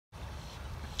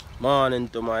Morning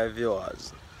to my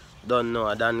viewers. Don't know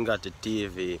DONGOTTI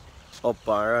TV up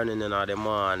and running in the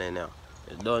morning. You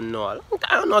don't know.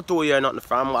 I don't know to hear nothing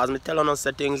from as me telling us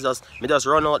the things me just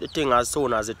run out the thing as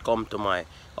soon as it come to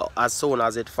as soon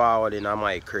as it forward in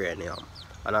my cranium.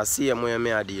 And I see him when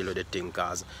I deal with the thing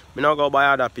cause me not go by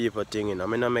other people thing, you know.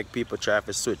 Me not make people try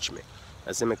to switch me.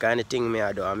 I see me kind of thing me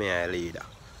I do, I'm a leader.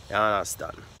 You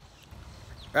understand?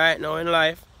 Right now in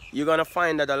life, you're gonna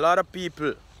find that a lot of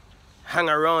people hang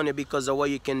around you because of what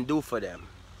you can do for them.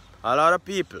 A lot of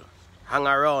people hang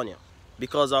around you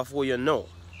because of who you know.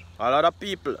 A lot of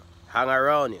people hang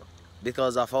around you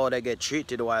because of how they get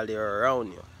treated while they're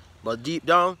around you. But deep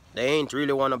down, they ain't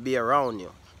really want to be around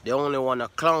you. They only want to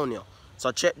clown you.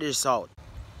 So check this out.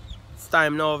 It's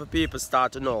time now for people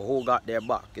start to know who got their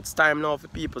back. It's time now for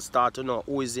people start to know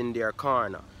who is in their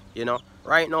corner. You know,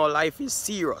 right now life is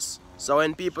serious. So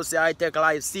when people say I take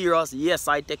life serious, yes,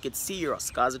 I take it serious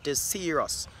because it is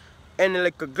serious. Any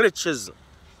little glitches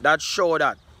that show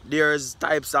that there's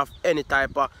any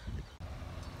type of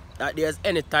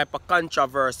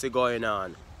controversy going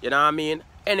on. You know what I mean?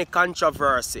 Any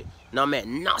controversy no make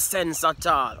no sense at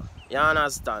all. You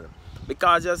understand?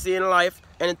 Because you see in life,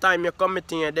 anytime you're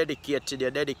committing, you're dedicated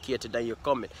and you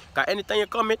commit. Because anytime you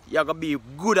commit, you're going to be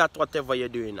good at whatever you're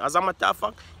doing. As a matter of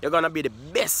fact, you're going to be the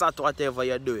best at whatever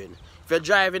you're doing. If you're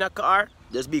driving a car,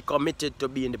 just be committed to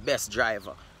being the best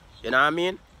driver. You know what I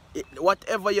mean?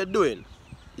 Whatever you're doing,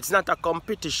 it's not a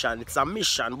competition, it's a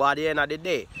mission. But at the end of the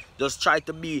day, just try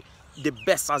to be the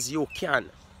best as you can.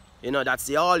 You know,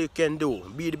 that's all you can do.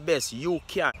 Be the best you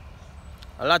can.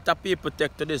 A lot of people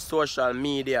take to this social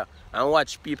media and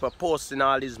watch people posting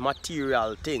all these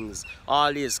material things.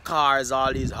 All these cars,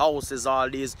 all these houses, all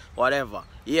these whatever.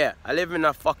 Yeah, I live in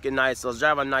a fucking nice house,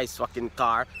 drive a nice fucking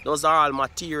car. Those are all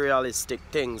materialistic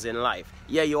things in life.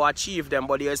 Yeah, you achieve them,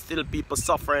 but there's still people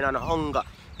suffering and hunger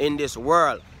in this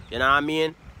world. You know what I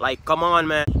mean? Like, come on,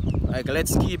 man. Like,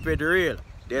 let's keep it real.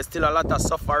 There's still a lot of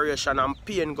suffering and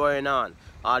pain going on.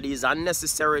 All these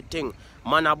unnecessary things.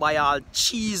 Man, I buy all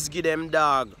cheese, give them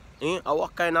dog.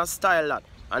 What kind of style that?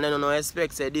 And then you don't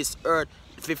expect say this earth,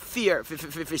 if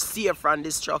it's safe from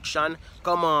destruction.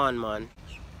 Come on, man.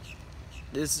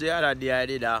 This the other day I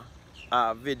did a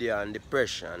video on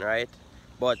depression, right?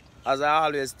 But as I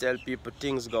always tell people,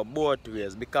 things go both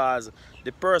ways. Because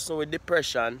the person with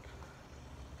depression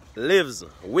lives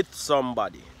with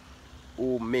somebody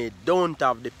who don't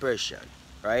have depression,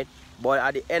 right? But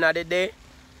at the end of the day,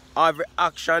 every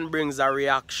action brings a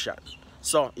reaction.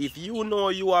 So if you know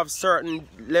you have certain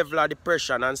level of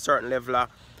depression and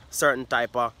certain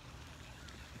type of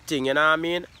thing, you know what I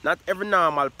mean? Not every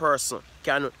normal person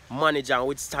can manage and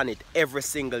withstand it every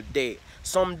single day.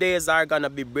 Some days are gonna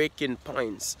be breaking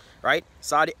points, right?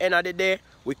 So at the end of the day,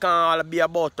 we can't all be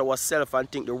about ourselves and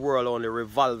think the world only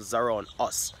revolves around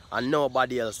us and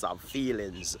nobody else have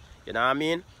feelings. You know what I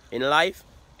mean? In life,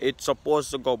 it's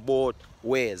supposed to go both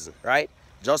ways, right?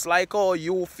 Just like how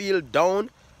you feel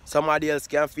down, somebody else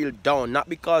can feel down. Not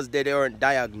because they aren't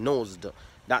diagnosed.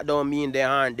 That don't mean they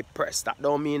aren't depressed. That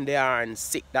don't mean they aren't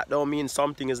sick. That don't mean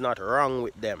something is not wrong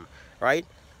with them, right?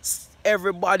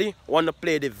 Everybody want to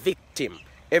play the victim.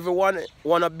 Everyone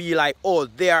want to be like, oh,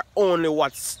 they are only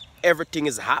what everything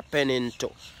is happening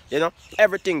to. You know,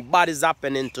 everything bad is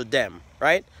happening to them,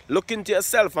 right? Look into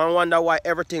yourself and wonder why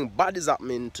everything bad is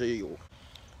happening to you.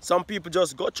 Some people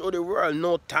just go through the world,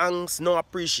 no thanks, no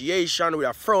appreciation, with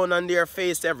a frown on their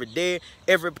face every day.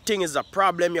 Everything is a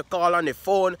problem. You call on the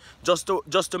phone just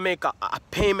to make a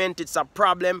payment, it's a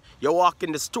problem. You walk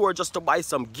in the store just to buy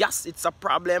some gas, it's a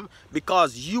problem.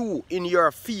 Because you, in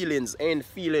your feelings, ain't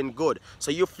feeling good. So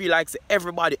you feel like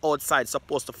everybody outside is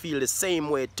supposed to feel the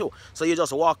same way too. So you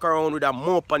just walk around with a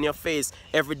mope on your face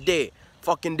every day,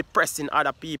 fucking depressing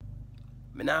other people.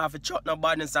 I don't have to chuck no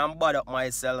badness and bad up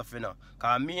myself, you know.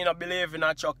 Because me not believe in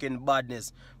a chucking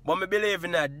badness. But I believe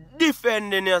in a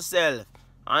defending yourself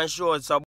and show it's a